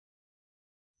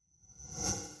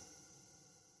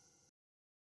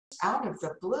out of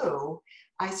the blue,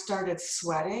 I started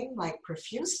sweating like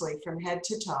profusely from head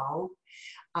to toe.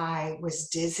 I was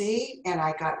dizzy and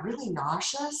I got really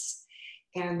nauseous.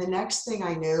 And the next thing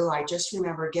I knew, I just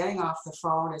remember getting off the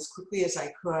phone as quickly as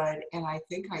I could, and I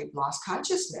think I lost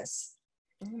consciousness.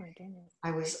 Oh my goodness.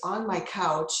 I was on my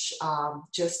couch,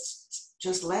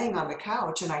 just laying on the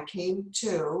couch, and I came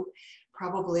to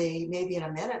probably maybe in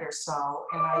a minute or so,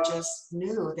 and I just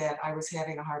knew that I was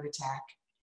having a heart attack.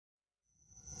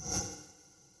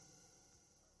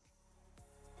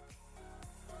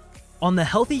 On the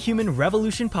Healthy Human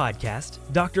Revolution podcast,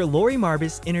 Dr. Lori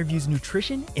Marbas interviews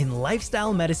nutrition and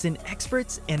lifestyle medicine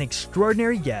experts and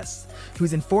extraordinary guests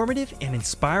whose informative and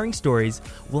inspiring stories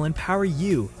will empower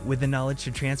you with the knowledge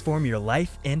to transform your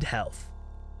life and health.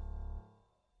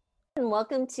 And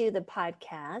welcome to the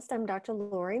podcast. I'm Dr.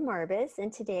 Lori Marbas,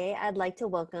 and today I'd like to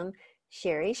welcome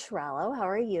Sherry Shrallo. How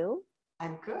are you?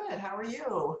 I'm good. How are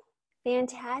you?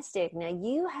 Fantastic. Now,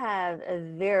 you have a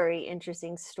very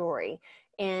interesting story,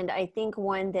 and I think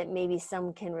one that maybe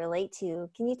some can relate to.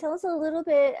 Can you tell us a little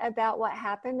bit about what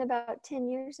happened about 10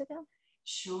 years ago?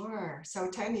 Sure. So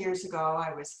 10 years ago,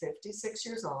 I was 56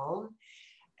 years old,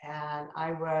 and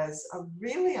I was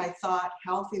I thought,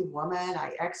 healthy woman.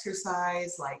 I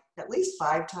exercised like at least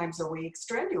 5 times a week,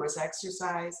 strenuous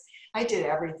exercise. I did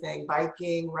everything: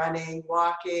 biking, running,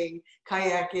 walking,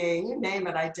 kayaking, you name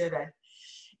it, I did it.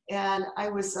 And I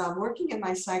was working in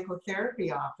my psychotherapy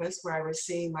office where I was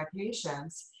seeing my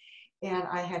patients, and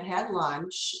I had had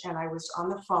lunch, and I was on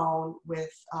the phone with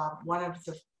one of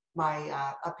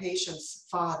a patient's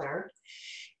father.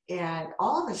 And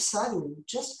all of a sudden,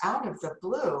 just out of the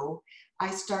blue,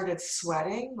 I started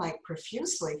sweating like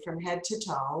profusely from head to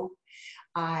toe.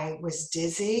 I was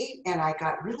dizzy and I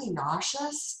got really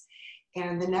nauseous.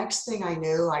 And the next thing I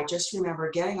knew, I just remember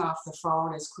getting off the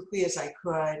phone as quickly as I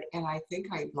could, and I think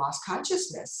I lost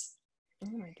consciousness.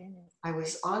 Oh my goodness. I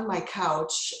was on my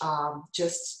couch,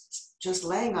 just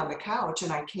laying on the couch,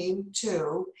 and I came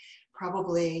to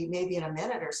probably maybe in a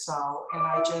minute or so, and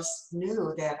I just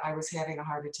knew that I was having a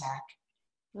heart attack.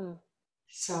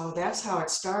 So that's how it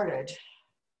started.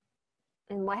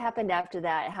 And what happened after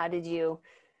that? How did you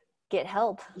get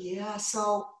help? Yeah,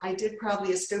 so I did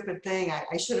probably a stupid thing.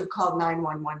 I should have called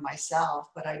 911 myself,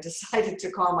 but I decided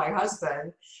to call my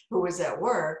husband, who was at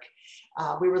work.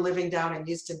 We were living down in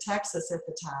Houston, Texas at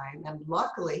the time, and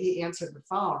luckily he answered the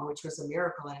phone, which was a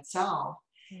miracle in itself.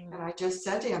 And I just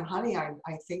said to him, honey, I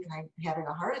think I'm having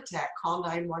a heart attack, call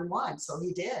 911. So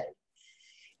he did.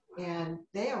 And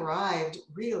they arrived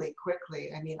really quickly.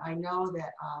 I mean, I know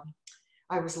that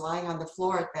I was lying on the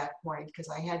floor at that point because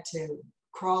I had to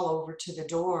crawl over to the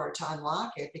door to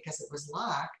unlock it because it was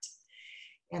locked.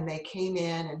 And they came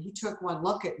in, and he took one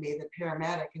look at me, the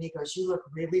paramedic, and he goes, you look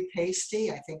really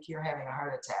pasty. I think you're having a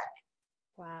heart attack.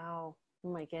 Wow.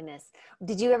 Oh my goodness.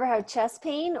 Did you ever have chest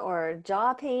pain or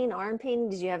jaw pain, arm pain?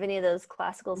 Did you have any of those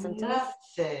classical symptoms?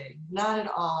 Nothing, not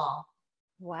at all.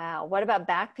 Wow. What about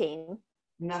back pain?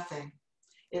 Nothing.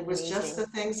 It was Amazing. just the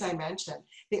things I mentioned.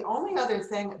 The only other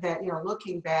thing that,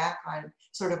 looking back on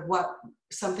sort of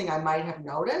something I might have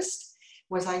noticed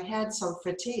was I had some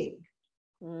fatigue.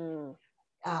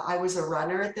 I was a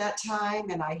runner at that time,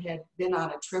 and I had been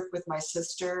on a trip with my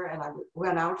sister, and I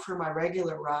went out for my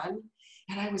regular run,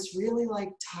 and I was really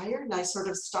tired, and I sort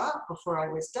of stopped before I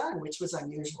was done, which was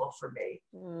unusual for me.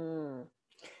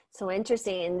 So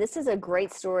interesting. And this is a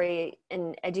great story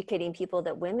in educating people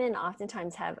that women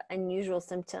oftentimes have unusual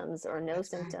symptoms or no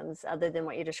symptoms other than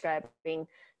what you're describing,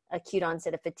 acute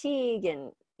onset of fatigue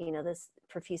and, this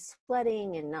profuse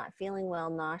sweating and not feeling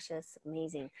well, nauseous.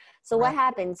 Amazing. So what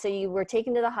happened? So you were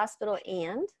taken to the hospital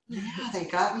and? Yeah, they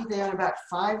got me there in about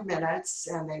 5 minutes,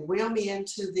 and they wheeled me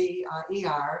into the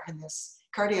ER, and this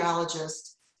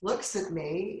cardiologist looks at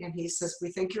me and he says, we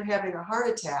think you're having a heart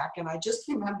attack. And I just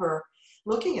remember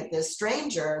looking at this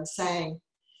stranger and saying,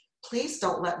 please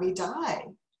don't let me die.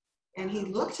 And he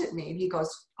looked at me and he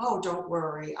goes, oh, don't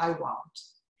worry, I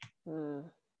won't.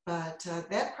 But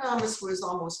that promise was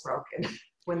almost broken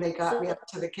when they got me up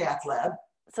to the cath lab.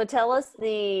 So tell us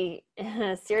the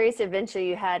serious adventure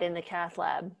you had in the cath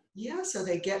lab. Yeah, so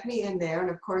they get me in there, and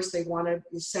of course they want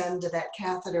to send that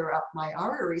catheter up my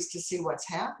arteries to see what's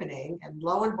happening. And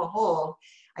lo and behold,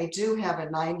 I do have a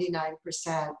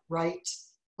 99% right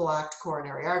blocked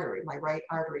coronary artery. My right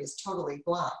artery is totally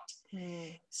blocked.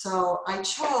 So I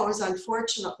chose,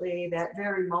 unfortunately, that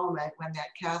very moment when that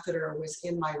catheter was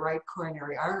in my right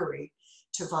coronary artery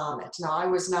to vomit. Now, I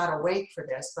was not awake for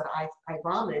this, but I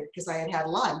vomited because I had had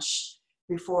lunch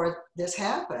before this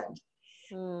happened.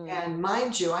 And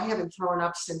mind you, I haven't thrown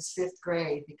up since 5th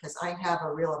grade because I have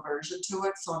a real aversion to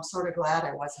it. So I'm sort of glad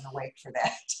I wasn't awake for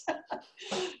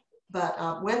that.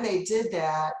 But when they did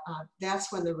that,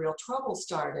 that's when the real trouble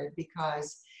started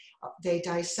because they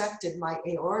dissected my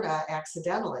aorta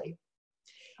accidentally.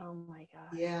 Oh my God.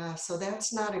 Yeah, so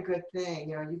that's not a good thing.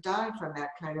 You know, you die from that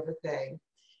kind of a thing.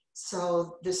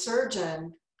 So the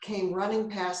surgeon came running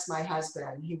past my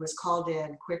husband. He was called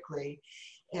in quickly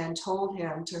and told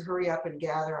him to hurry up and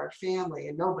gather our family.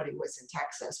 And nobody was in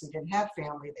Texas. We didn't have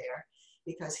family there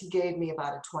because he gave me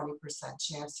about a 20%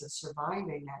 chance of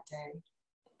surviving that day.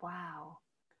 Wow.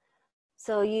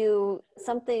 So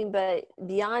but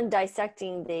beyond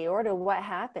dissecting the aorta, what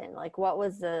happened? Like,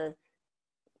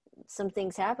 some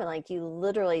things happened, like you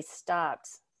literally stopped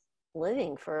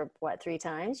living for 3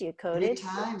 times? You coded? 3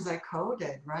 times I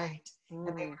coded, right.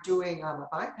 And they were doing a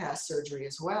bypass surgery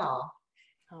as well.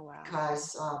 Oh, wow.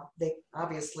 Because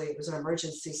obviously it was an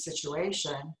emergency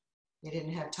situation. They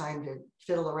didn't have time to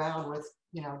fiddle around with,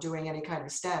 doing any kind of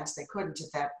stents. They couldn't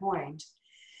at that point.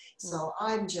 So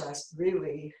I'm just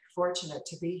really fortunate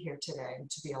to be here today and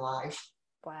to be alive.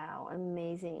 Wow,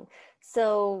 amazing.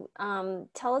 So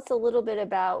tell us a little bit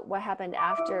about what happened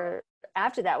after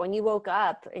that, when you woke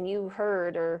up and you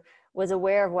heard or was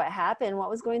aware of what happened. What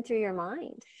was going through your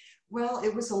mind? Well,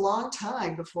 it was a long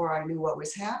time before I knew what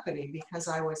was happening because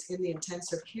I was in the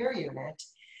intensive care unit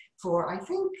for, I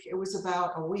think it was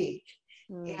about a week.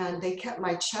 And they kept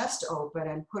my chest open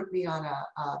and put me on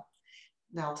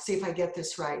now see if I get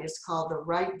this right, it's called the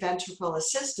right ventricle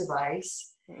assist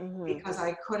device, because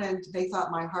they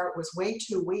thought my heart was way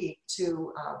too weak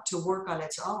to work on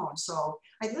its own. So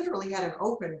I literally had an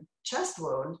open chest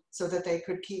wound so that they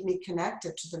could keep me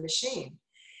connected to the machine.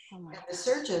 And the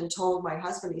surgeon told my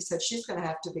husband, he said, she's going to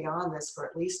have to be on this for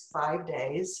at least 5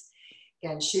 days,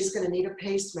 and she's going to need a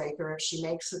pacemaker if she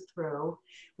makes it through.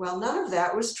 Well, none of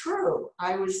that was true.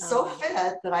 I was so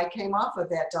fit that I came off of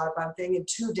that doggone thing in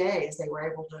 2 days. They were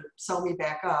able to sew me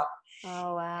back up.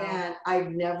 Oh, wow. And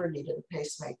I've never needed a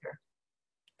pacemaker.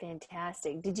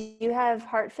 Fantastic. Did you have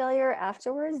heart failure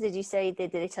afterwards? Did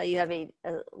they tell you have a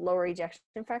lower ejection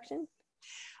fraction?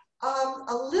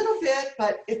 A little bit,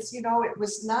 but it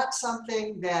was not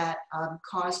something that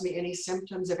caused me any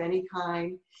symptoms of any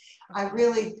kind. I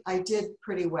did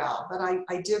pretty well, but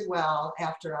I did well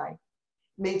after I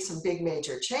made some big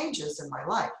major changes in my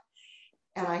life.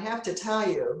 And I have to tell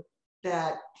you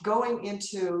that going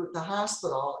into the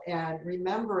hospital and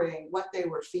remembering what they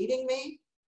were feeding me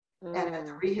and at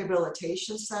the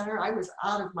rehabilitation center, I was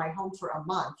out of my home for a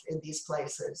month in these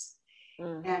places.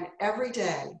 And every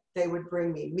day they would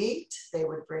bring me meat, they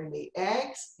would bring me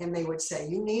eggs, and they would say,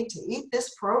 you need to eat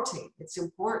this protein, it's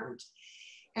important.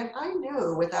 And I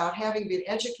knew, without having been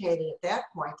educated at that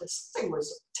point, that something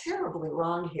was terribly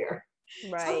wrong here.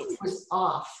 Right. Something was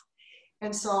off.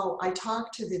 And so I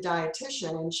talked to the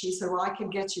dietitian and she said, well, I can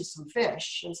get you some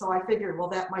fish. And so I figured, well,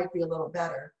 that might be a little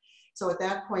better. So at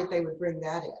that point, they would bring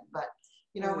that in. But,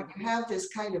 when you have this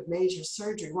kind of major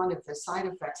surgery, one of the side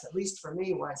effects, at least for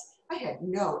me, was I had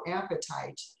no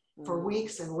appetite for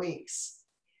weeks and weeks.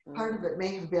 Part of it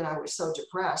may have been I was so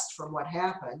depressed from what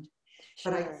happened.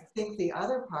 But I think the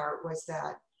other part was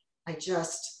that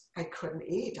I couldn't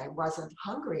eat. I wasn't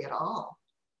hungry at all.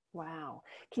 Wow.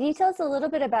 Can you tell us a little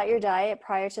bit about your diet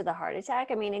prior to the heart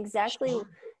attack? I mean, exactly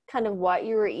kind of what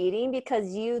you were eating,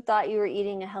 because you thought you were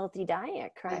eating a healthy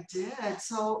diet, correct? I did.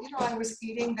 So, I was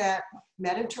eating that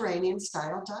Mediterranean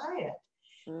style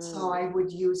diet. So I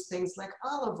would use things like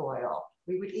olive oil.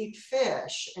 We would eat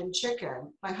fish and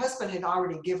chicken. My husband had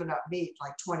already given up meat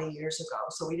like 20 years ago,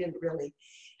 so we didn't really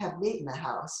have meat in the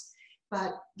house.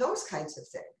 But those kinds of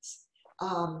things.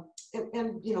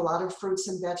 And a lot of fruits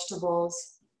and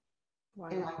vegetables. Wow.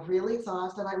 And I really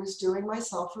thought that I was doing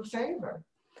myself a favor.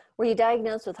 Were you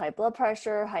diagnosed with high blood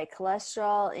pressure, high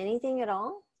cholesterol, anything at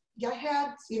all? Yeah, I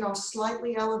had,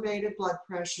 slightly elevated blood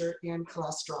pressure and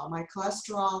cholesterol. My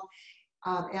cholesterol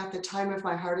at the time of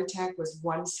my heart attack was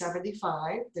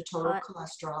 175, the total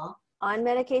cholesterol. On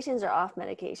medications or off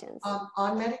medications?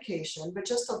 On medication, but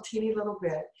just a teeny little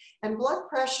bit. And blood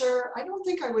pressure, I don't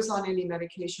think I was on any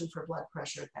medication for blood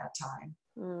pressure at that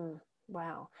time.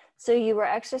 Wow. So you were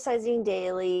exercising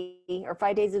daily or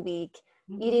 5 days a week,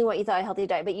 eating what you thought a healthy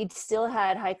diet, but you still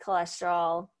had high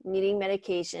cholesterol, needing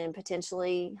medication,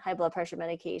 potentially high blood pressure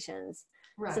medications.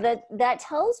 Right. So that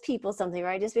tells people something,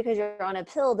 right? Just because you're on a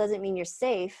pill doesn't mean you're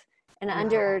safe. And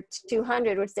under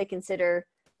 200, which they consider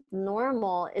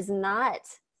normal, is not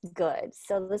good.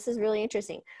 So this is really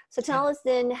interesting. So tell us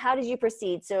then, how did you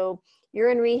proceed? So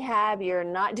you're in rehab, you're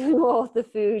not doing well with the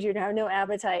food, you have no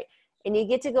appetite, and you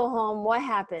get to go home. What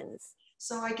happens?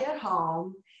 So I get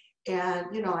home and,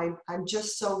 I'm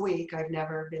just so weak. I've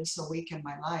never been so weak in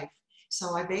my life.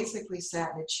 So I basically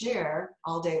sat in a chair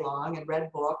all day long and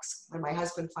read books when my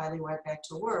husband finally went back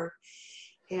to work.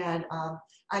 And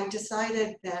I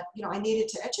decided that, I needed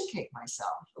to educate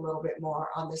myself a little bit more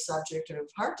on the subject of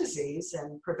heart disease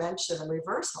and prevention and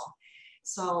reversal.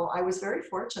 So I was very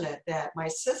fortunate that my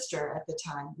sister at the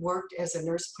time worked as a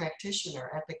nurse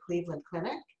practitioner at the Cleveland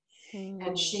Clinic,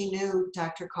 and she knew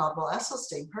Dr. Caldwell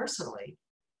Esselstyn personally.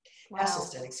 Wow.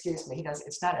 Esselstyn, excuse me.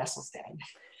 It's not Esselstyn.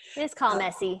 Just call him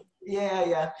Essie.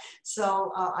 Yeah.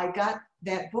 So I got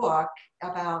that book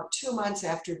about 2 months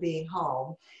after being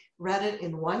home, read it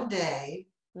in one day,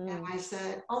 and I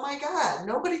said, oh my God,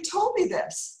 nobody told me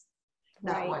this.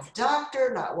 Not one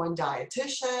doctor, not one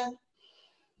dietitian.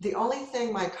 The only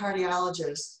thing my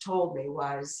cardiologist told me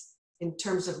was, in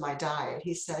terms of my diet,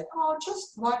 he said, oh,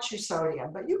 just watch your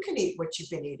sodium, but you can eat what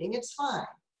you've been eating, it's fine.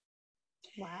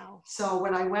 Wow. So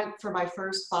when I went for my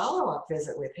first follow-up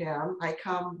visit with him, I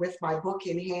come with my book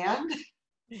in hand.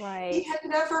 Right. He had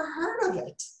never heard of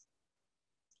it.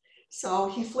 So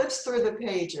he flips through the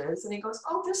pages and he goes,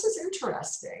 oh, this is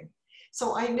interesting.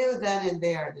 So I knew then and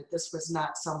there that this was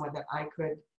not someone that I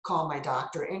could call my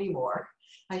doctor anymore.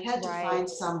 I had to find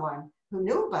someone who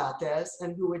knew about this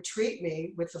and who would treat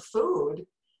me with the food.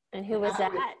 And who was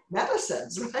that?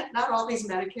 Medicines, right? Not all these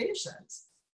medications.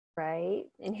 Right.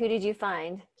 And who did you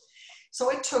find? So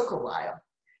it took a while.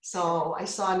 So I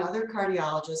saw another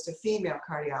cardiologist, a female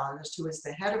cardiologist, who was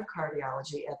the head of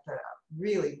cardiology at the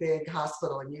really big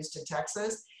hospital in Houston,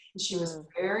 Texas. And she was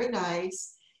very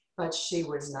nice, but she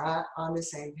was not on the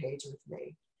same page with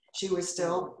me. She was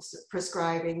still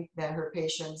prescribing that her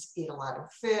patients eat a lot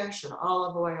of fish and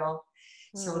olive oil.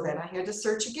 So then I had to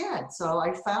search again. So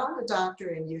I found a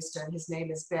doctor in Houston. His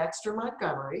name is Baxter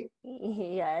Montgomery.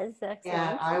 Yes, excellent.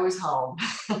 And I was home.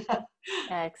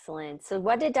 Excellent. So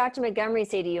what did Dr. Montgomery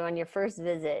say to you on your first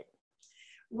visit?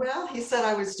 Well, he said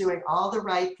I was doing all the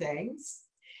right things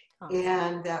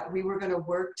and that we were going to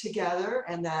work together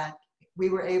and that we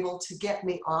were able to get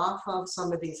me off of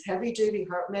some of these heavy-duty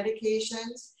heart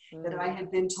medications that I had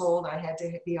been told I had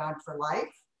to be on for life.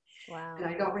 Wow. And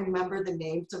I don't remember the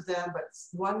names of them, but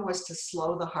one was to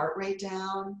slow the heart rate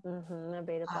down. A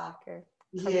beta blocker.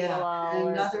 Yeah, and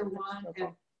another one.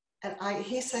 And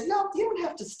he said, no, you don't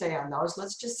have to stay on those.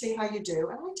 Let's just see how you do.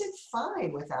 And I did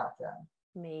fine without them.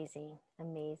 Amazing.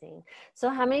 Amazing. So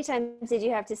how many times did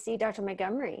you have to see Dr.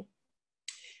 Montgomery?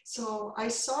 So I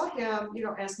saw him,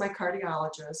 as my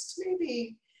cardiologist,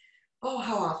 maybe,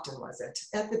 how often was it?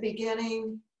 At the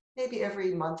beginning, maybe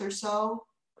every month or so.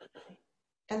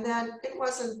 And then it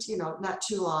wasn't, not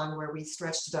too long where we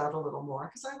stretched it out a little more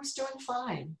because I was doing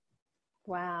fine.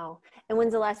 Wow. And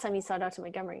when's the last time you saw Dr.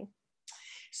 Montgomery?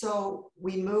 So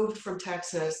we moved from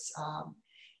Texas,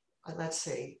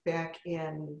 back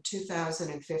in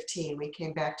 2015, we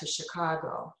came back to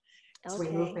Chicago. So we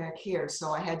moved back here.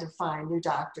 So I had to find new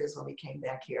doctors when we came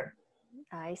back here.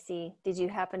 I see. Did you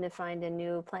happen to find a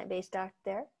new plant-based doc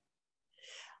there?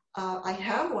 I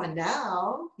have one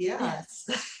now, yes.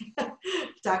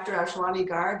 Dr. Ashwani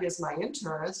Garg is my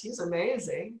internist. He's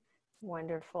amazing.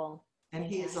 Wonderful. And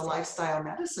he is a lifestyle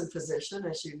medicine physician,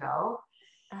 as you know.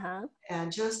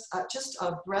 And just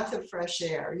a breath of fresh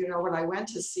air. When I went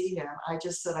to see him, I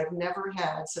just said, I've never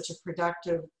had such a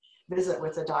productive visit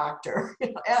with a doctor,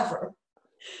 ever.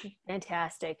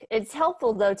 Fantastic. It's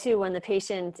helpful, though, too, when the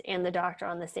patient and the doctor are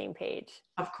on the same page.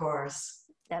 Of course.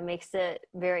 That makes it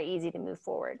very easy to move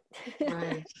forward.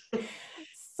 Right.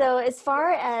 So as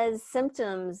far as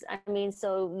symptoms,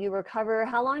 so you recover,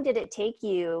 how long did it take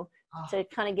you to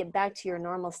kind of get back to your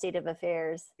normal state of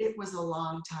affairs? It was a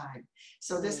long time.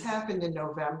 So this happened in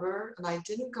November, and I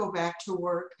didn't go back to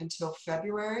work until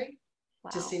February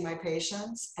to see my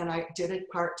patients, and I did it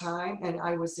part-time, and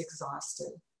I was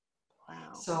exhausted.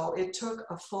 Wow. So it took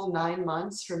a full 9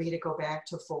 months for me to go back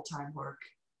to full-time work.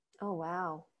 Oh,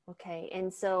 wow. Okay.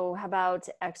 And so how about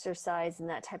exercise and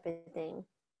that type of thing?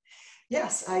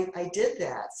 Yes, I did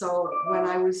that. So when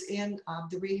I was in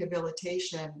the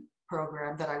rehabilitation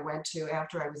program that I went to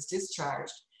after I was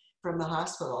discharged from the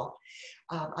hospital,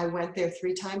 I went there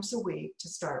 3 times a week to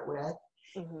start with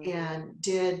and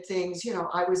did things,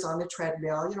 I was on the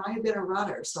treadmill, I had been a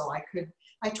runner, so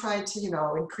I tried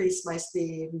to, increase my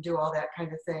speed and do all that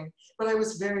kind of thing, but I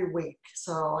was very weak.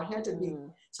 So I had to be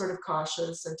sort of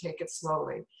cautious and take it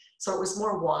slowly. So it was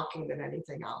more walking than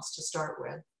anything else to start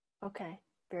with. Okay.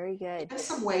 Very good. And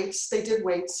some weights. They did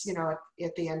weights,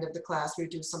 at the end of the class, we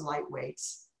do some light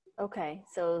weights. Okay.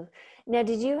 So now,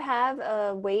 did you have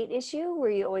a weight issue? Were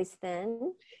you always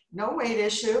thin? No weight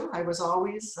issue. I was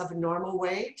always of a normal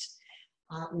weight.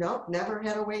 Nope, never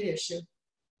had a weight issue.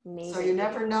 Amazing. So you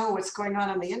never know what's going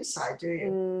on the inside, do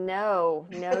you? No,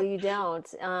 no, you don't.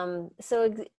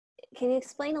 Can you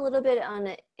explain a little bit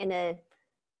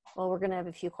well, we're going to have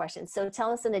a few questions. So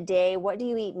tell us, in a day, what do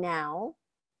you eat now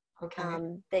Okay.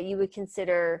 that you would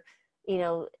consider,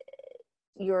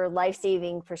 your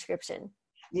life-saving prescription?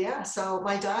 Yeah, so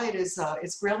my diet is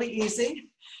it's really easy.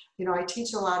 I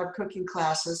teach a lot of cooking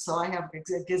classes, so I have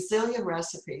a gazillion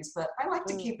recipes, but I like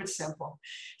to keep it simple.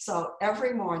 So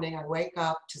every morning I wake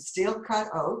up to steel-cut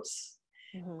oats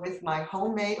with my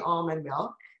homemade almond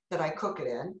milk that I cook it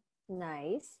in.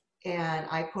 Nice. And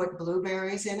I put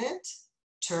blueberries in it,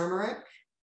 turmeric,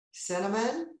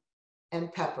 cinnamon,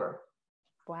 and pepper.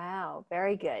 Wow,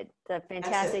 very good. The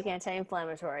fantastic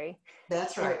anti-inflammatory.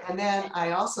 That's right. And then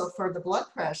I also, for the blood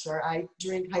pressure, I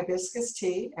drink hibiscus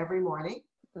tea every morning.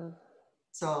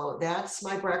 So that's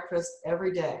my breakfast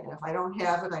every day. And if I don't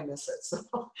have it, I miss it.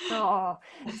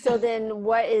 So then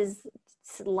what is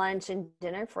lunch and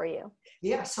dinner for you?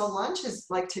 Yeah, so lunch is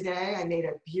like today, I made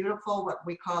a beautiful, what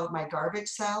we call my garbage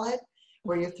salad,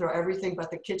 where you throw everything but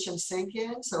the kitchen sink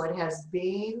in. So it has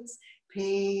beans,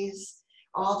 peas,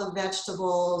 all the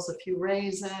vegetables, a few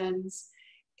raisins,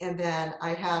 and then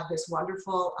I have this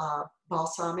wonderful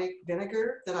balsamic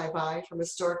vinegar that I buy from a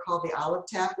store called the Olive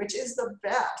Tap, which is the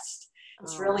best.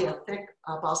 It's really a thick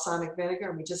balsamic vinegar,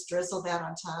 and we just drizzle that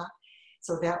on top.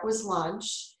 So that was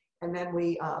lunch, and then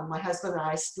my husband and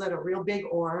I split a real big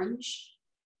orange,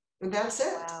 and that's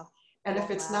it. Wow. And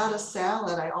if it's not a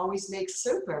salad, I always make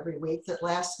soup every week that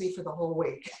lasts me for the whole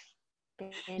week.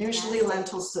 Fantastic. Usually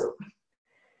lentil soup.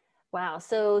 Wow.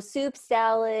 So soup,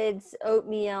 salads,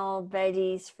 oatmeal,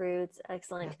 veggies, fruits.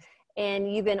 Excellent.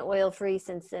 And you've been oil-free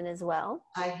since then as well?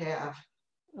 I have.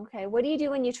 Okay. What do you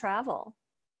do when you travel?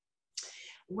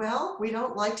 Well, we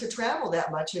don't like to travel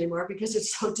that much anymore because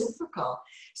it's so difficult.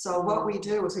 So what we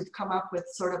do is we've come up with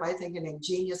sort of, I think, an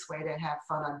ingenious way to have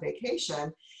fun on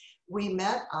vacation. We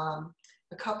met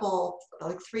a couple,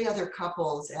 like 3 other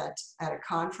couples at a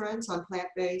conference on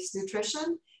plant-based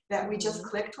nutrition that we just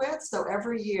clicked with. So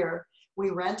every year we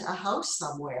rent a house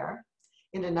somewhere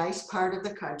in a nice part of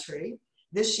the country.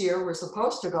 This year we're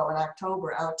supposed to go in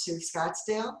October out to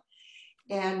Scottsdale,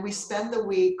 and we spend the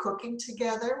week cooking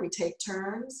together. We take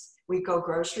turns, we go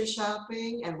grocery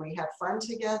shopping, and we have fun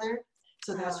together.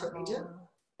 So that's what we do.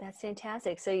 That's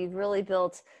fantastic. So you've really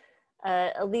built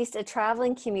at least a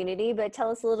traveling community, but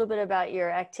tell us a little bit about your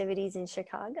activities in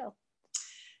Chicago.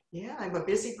 Yeah, I'm a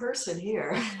busy person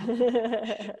here.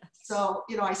 So,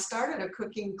 I started a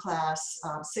cooking class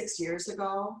 6 years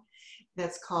ago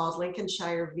that's called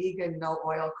Lincolnshire Vegan No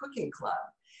Oil Cooking Club.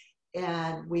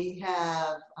 And we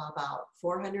have about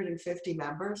 450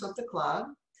 members of the club.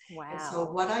 Wow. And so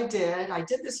what I did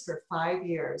this for 5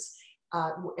 years.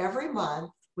 Every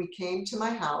month we came to my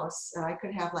house, and I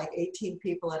could have like 18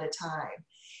 people at a time.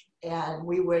 And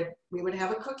we would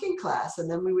have a cooking class, and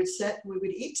then we would sit and we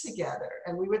would eat together,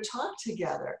 and we would talk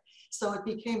together. So it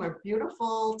became a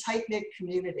beautiful, tight-knit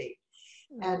community.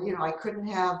 And, I couldn't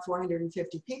have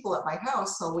 450 people at my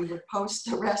house, so we would post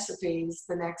the recipes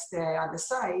the next day on the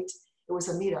site. It was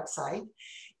a meetup site,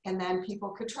 and then people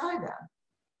could try them.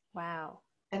 Wow.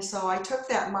 And so I took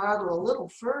that model a little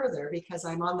further because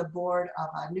I'm on the board of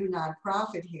a new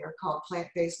nonprofit here called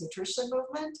Plant-Based Nutrition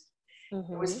Movement.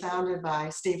 It was founded by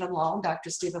Stephen Loam, Dr.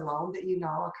 Stephen Loam, that you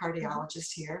know, a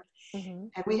cardiologist here.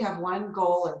 And we have one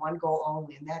goal and one goal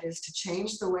only, and that is to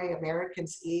change the way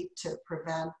Americans eat to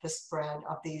prevent the spread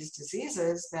of these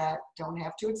diseases that don't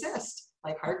have to exist,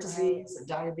 like heart disease and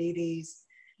diabetes,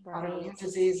 autoimmune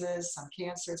diseases, some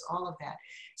cancers, all of that.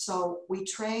 So we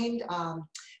trained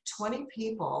 20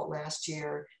 people last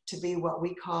year to be what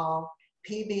we call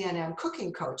PBNM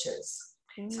cooking coaches.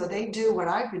 So they do what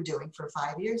I've been doing for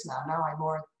 5 years now. Now I'm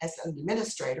more as an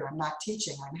administrator. I'm not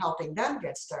teaching. I'm helping them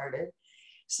get started.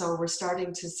 So we're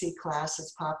starting to see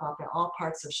classes pop up in all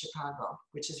parts of Chicago,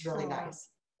 which is really nice.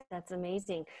 That's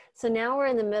amazing. So now we're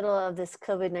in the middle of this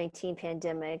COVID-19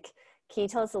 pandemic. Can you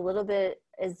tell us a little bit,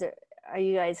 are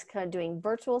you guys kind of doing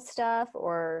virtual stuff,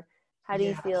 or how do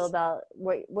you feel about,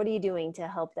 what are you doing to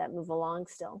help that move along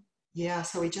still? Yeah,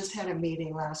 so we just had a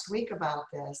meeting last week about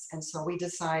this. And so we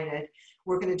decided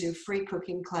we're going to do free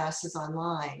cooking classes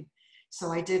online. So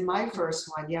I did my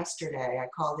first one yesterday. I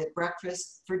called it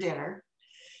Breakfast for Dinner.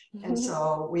 And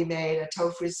so we made a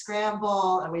tofu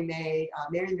scramble, and we made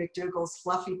Mary McDougall's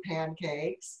fluffy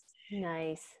pancakes.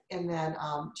 Nice. And then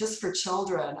just for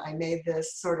children, I made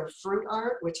this sort of fruit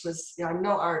art, which was, I'm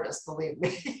no artist, believe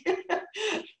me.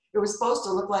 It was supposed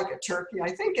to look like a turkey.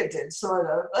 I think it did, sort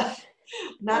of.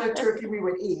 Not a turkey we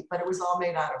would eat, but it was all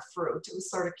made out of fruit. It was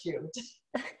sort of cute.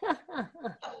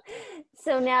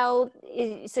 So now,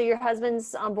 so your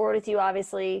husband's on board with you,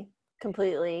 obviously,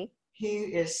 completely. He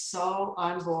is so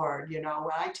on board. You know,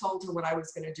 when I told him what I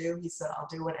was going to do, he said, I'll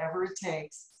do whatever it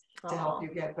takes to help Oh,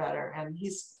 you get better. And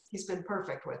he's been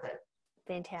perfect with it.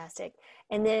 fantastic.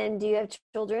 And then do you have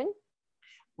children?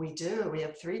 We do. We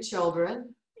have 3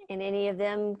 children. And any of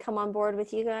them come on board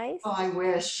with you guys? Oh, I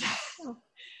wish. Oh.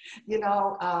 You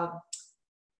know,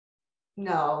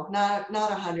 no, not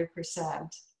 100%.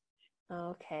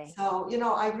 Okay. So, you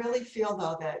know, I really feel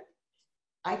though that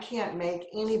I can't make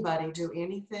anybody do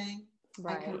anything. I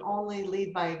Right. can only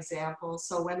lead by example.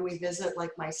 So when we visit,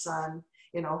 like my son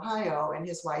in Ohio and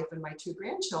his wife and my 2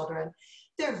 grandchildren,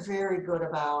 they're very good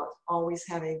about always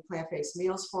having plant-based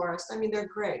meals for us. I mean, they're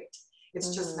great.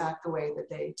 It's just Mm-hmm. not the way that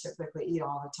they typically eat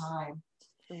all the time.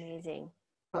 Amazing.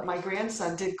 But my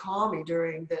grandson did call me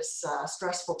during this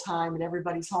stressful time and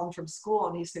everybody's home from school.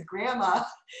 And he said, Grandma,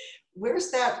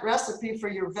 where's that recipe for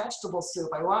your vegetable soup?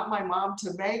 I want my mom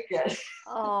to make it.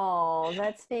 Oh,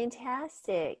 that's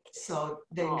fantastic. So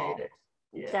they made Oh, it.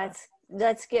 Yeah.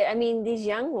 that's good. I mean, these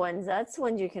young ones, that's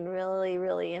ones you can really,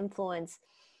 really influence.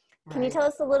 Can you Right. tell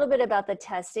us a little bit about the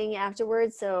testing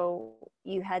afterwards? So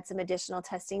you had some additional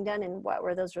testing done, and what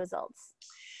were those results?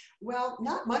 Well,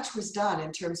 not much was done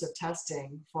in terms of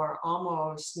testing for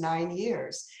almost 9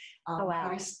 years. Oh, wow.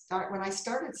 When I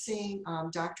started seeing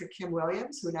Dr. Kim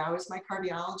Williams, who now is my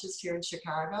cardiologist here in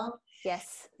Chicago,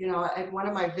 Yes. you know, at one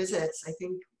of my visits, I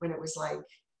think when it was like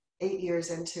 8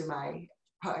 years into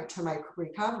to my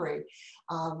recovery,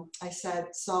 I said,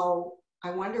 so I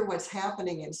wonder what's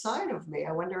happening inside of me.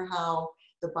 I wonder how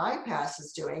the bypass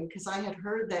is doing, because I had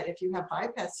heard that if you have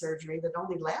bypass surgery that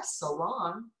only lasts so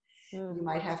long, Mm. you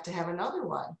might have to have another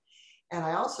one. And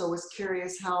I also was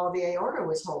curious how the aorta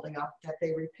was holding up that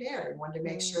they repaired, wanted to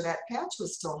make sure Mm. that patch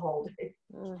was still holding.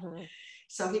 Mm-hmm.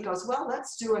 So he goes, well,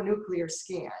 let's do a nuclear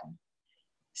scan.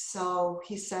 So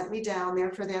he sent me down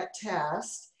there for that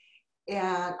test,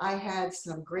 and I had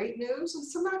some great news and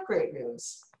some not great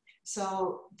news.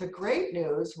 So the great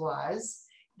news was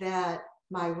that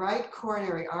my right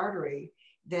coronary artery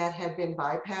that had been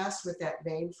bypassed with that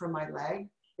vein from my leg,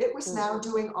 it was now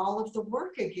doing all of the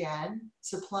work again,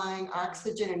 supplying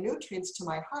oxygen and nutrients to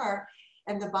my heart,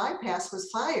 and the bypass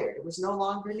was fired. It was no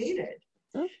longer needed.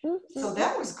 So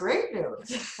that was great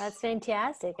news. That's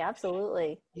fantastic.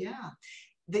 Absolutely. Yeah.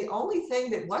 The only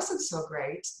thing that wasn't so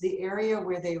great, the area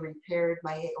where they repaired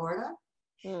my aorta,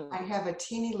 I Mm. have a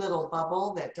teeny little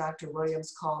bubble that Dr.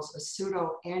 Williams calls a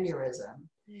pseudoaneurysm.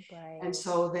 And Right.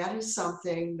 so that is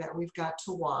something that we've got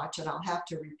to watch, and I'll have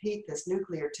to repeat this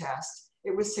nuclear test.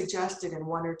 It was suggested in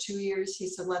 1 or 2 years. He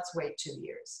said, let's wait 2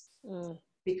 years, Mm.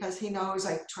 because he knows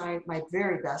I try my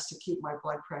very best to keep my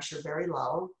blood pressure very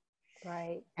low,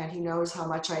 Right. and he knows how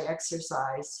much I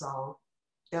exercise. So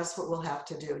that's what we'll have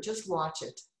to do. Just watch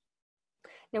it.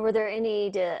 Now, were there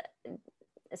any,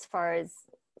 as far as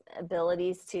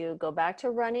abilities to go back to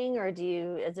running, or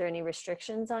is there any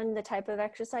restrictions on the type of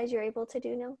exercise you're able to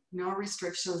do now? No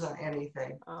restrictions on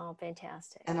anything. Oh,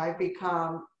 fantastic. And I've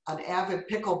become an avid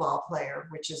pickleball player,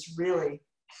 which is really,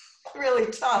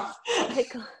 really tough.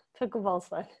 Pickleball's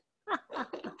fun.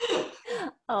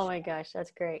 Oh my gosh,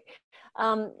 that's great.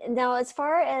 Now, as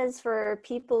far as for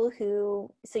people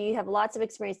so you have lots of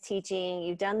experience teaching,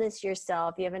 you've done this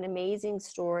yourself, you have an amazing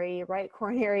story, your right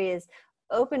coronary has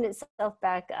opened itself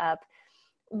back up.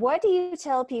 What do you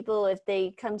tell people if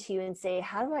they come to you and say,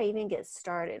 how do I even get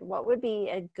started? What would be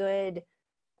a good,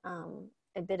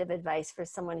 a bit of advice for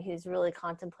someone who's really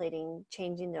contemplating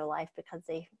changing their life because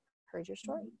they heard your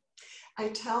story? I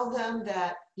tell them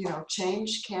that, you know,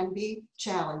 change can be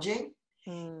challenging,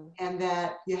 and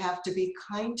that you have to be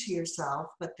kind to yourself,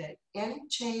 but that any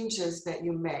changes that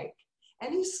you make,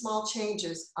 any small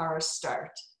changes are a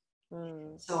start.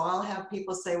 So I'll have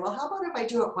people say, well, how about if I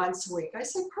do it once a week? I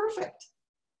say, perfect.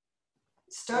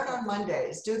 Start on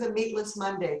Mondays, do the Meatless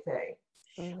Monday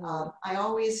thing. I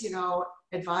always, you know,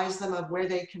 advise them of where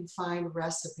they can find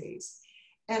recipes.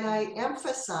 And I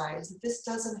emphasize that this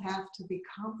doesn't have to be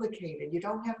complicated. You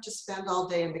don't have to spend all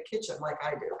day in the kitchen like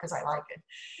I do, because I like it.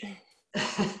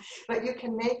 But you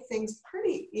can make things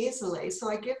pretty easily. So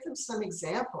I give them some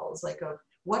examples, like of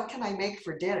what can I make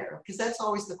for dinner? Because that's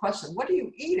always the question. What do you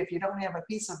eat if you don't have a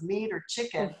piece of meat or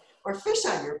chicken or fish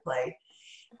on your plate?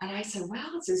 And I said,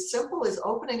 well, it's as simple as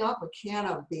opening up a can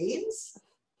of beans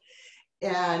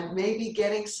and maybe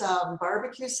getting some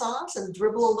barbecue sauce and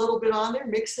dribble a little bit on there,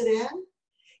 mix it in,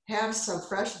 have some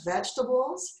fresh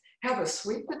vegetables, have a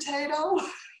sweet potato.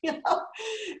 You know,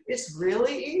 it's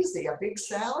really easy. A big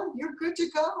salad, you're good to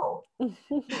go.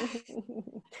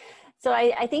 So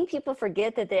I think people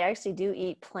forget that they actually do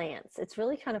eat plants. It's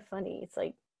really kind of funny. It's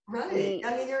like, Right.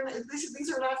 I mean,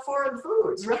 these are not foreign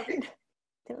foods, right?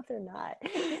 No, they're not.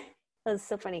 That's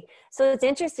so funny. So it's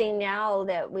interesting now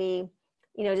that we,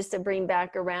 just to bring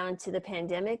back around to the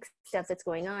pandemic stuff that's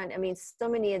going on. I mean, so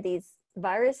many of these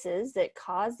viruses that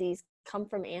cause these come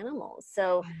from animals.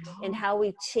 So, and how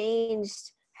we've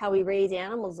changed how we raise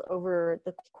animals over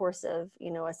the course of,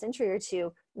 a century or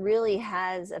two really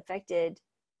has affected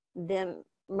them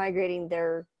migrating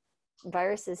their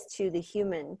viruses to the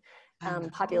human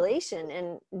population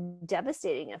and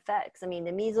devastating effects. I mean,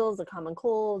 the measles, the common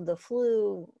cold, the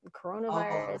flu,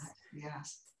 coronavirus. Oh,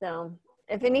 yes. So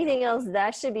if anything else,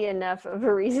 that should be enough of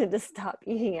a reason to stop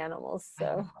eating animals.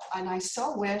 So, and I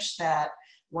so wish that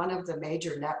one of the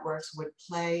major networks would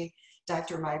play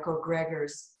Dr. Michael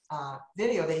Greger's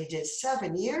video that he did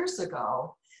 7 years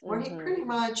ago, where he pretty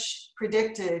much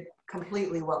predicted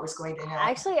completely what was going to happen.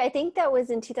 Actually, I think that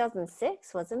was in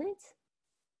 2006, wasn't it?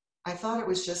 I thought it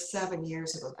was just 7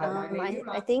 years ago. But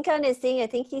I think on his thing, I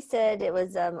think he said it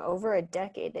was over a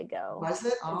decade ago. Was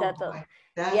it? Oh,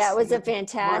 yeah, it was a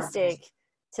fantastic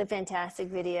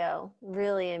video.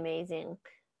 Really amazing.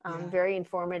 Very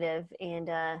informative, and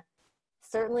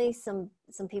certainly some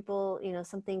people,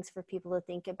 some things for people to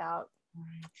think about.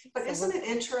 But isn't it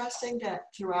interesting that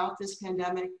throughout this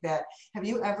pandemic, have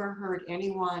you ever heard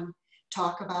anyone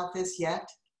talk about this yet?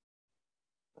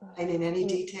 And in any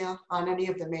detail on any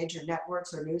of the major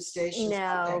networks or news stations?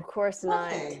 No, of course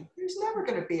not. There's never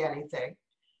going to be anything.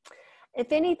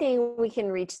 If anything, we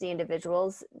can reach the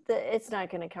individuals. It's not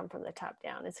going to come from the top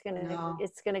down. It's going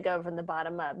to go from the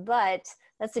bottom up. But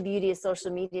that's the beauty of social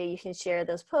media. You can share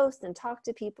those posts and talk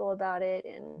to people about it.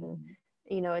 And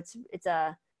it's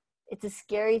a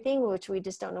scary thing, which we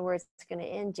just don't know where it's going to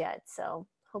end yet. So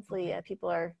hopefully people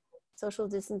are social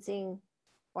distancing,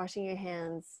 washing your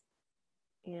hands,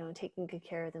 taking good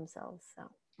care of themselves. So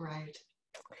right.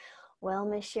 Well,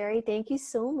 Miss Sherry, thank you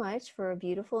so much for a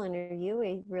beautiful interview.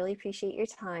 We really appreciate your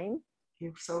time.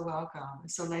 You're so welcome.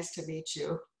 It's so nice to meet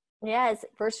you. Yes,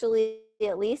 virtually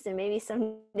at least, and maybe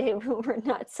someday when we're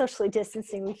not socially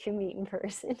distancing, we can meet in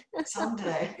person.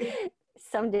 Someday.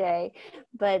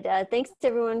 But thanks to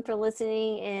everyone for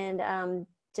listening, and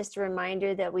just a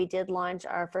reminder that we did launch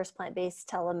our first plant-based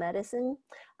telemedicine.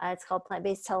 It's called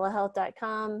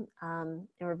plantbasedtelehealth.com, and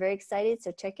we're very excited,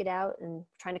 so check it out, and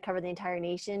trying to cover the entire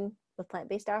nation with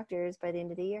plant-based doctors by the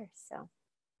end of the year. So,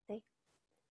 thanks.